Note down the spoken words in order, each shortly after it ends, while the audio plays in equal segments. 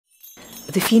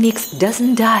The phoenix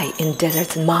doesn't die in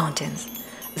deserts and mountains.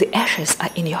 The ashes are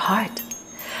in your heart.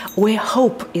 Where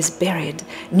hope is buried,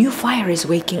 new fire is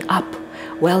waking up,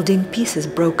 welding pieces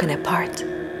broken apart.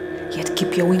 Yet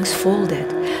keep your wings folded,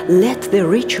 let the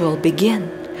ritual begin.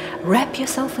 Wrap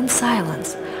yourself in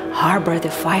silence, harbor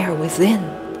the fire within.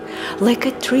 Like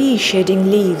a tree shedding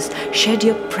leaves, shed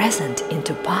your present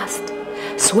into past.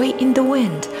 Sway in the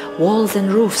wind, walls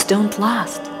and roofs don't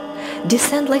last.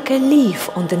 Descend like a leaf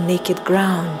on the naked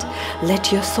ground.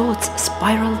 Let your thoughts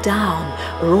spiral down,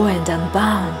 raw and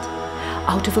unbound.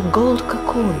 Out of a gold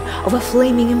cocoon, of a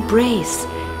flaming embrace,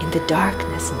 in the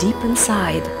darkness deep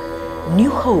inside, new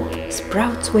hope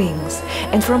sprouts wings,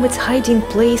 and from its hiding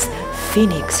place,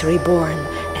 phoenix reborn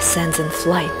ascends in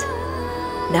flight.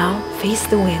 Now face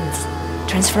the winds,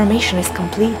 transformation is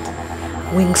complete.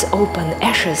 Wings open,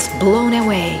 ashes blown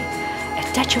away,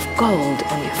 a touch of gold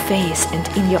on your face and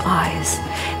in your eyes,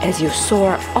 as you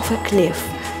soar off a cliff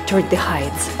toward the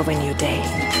heights of a new day.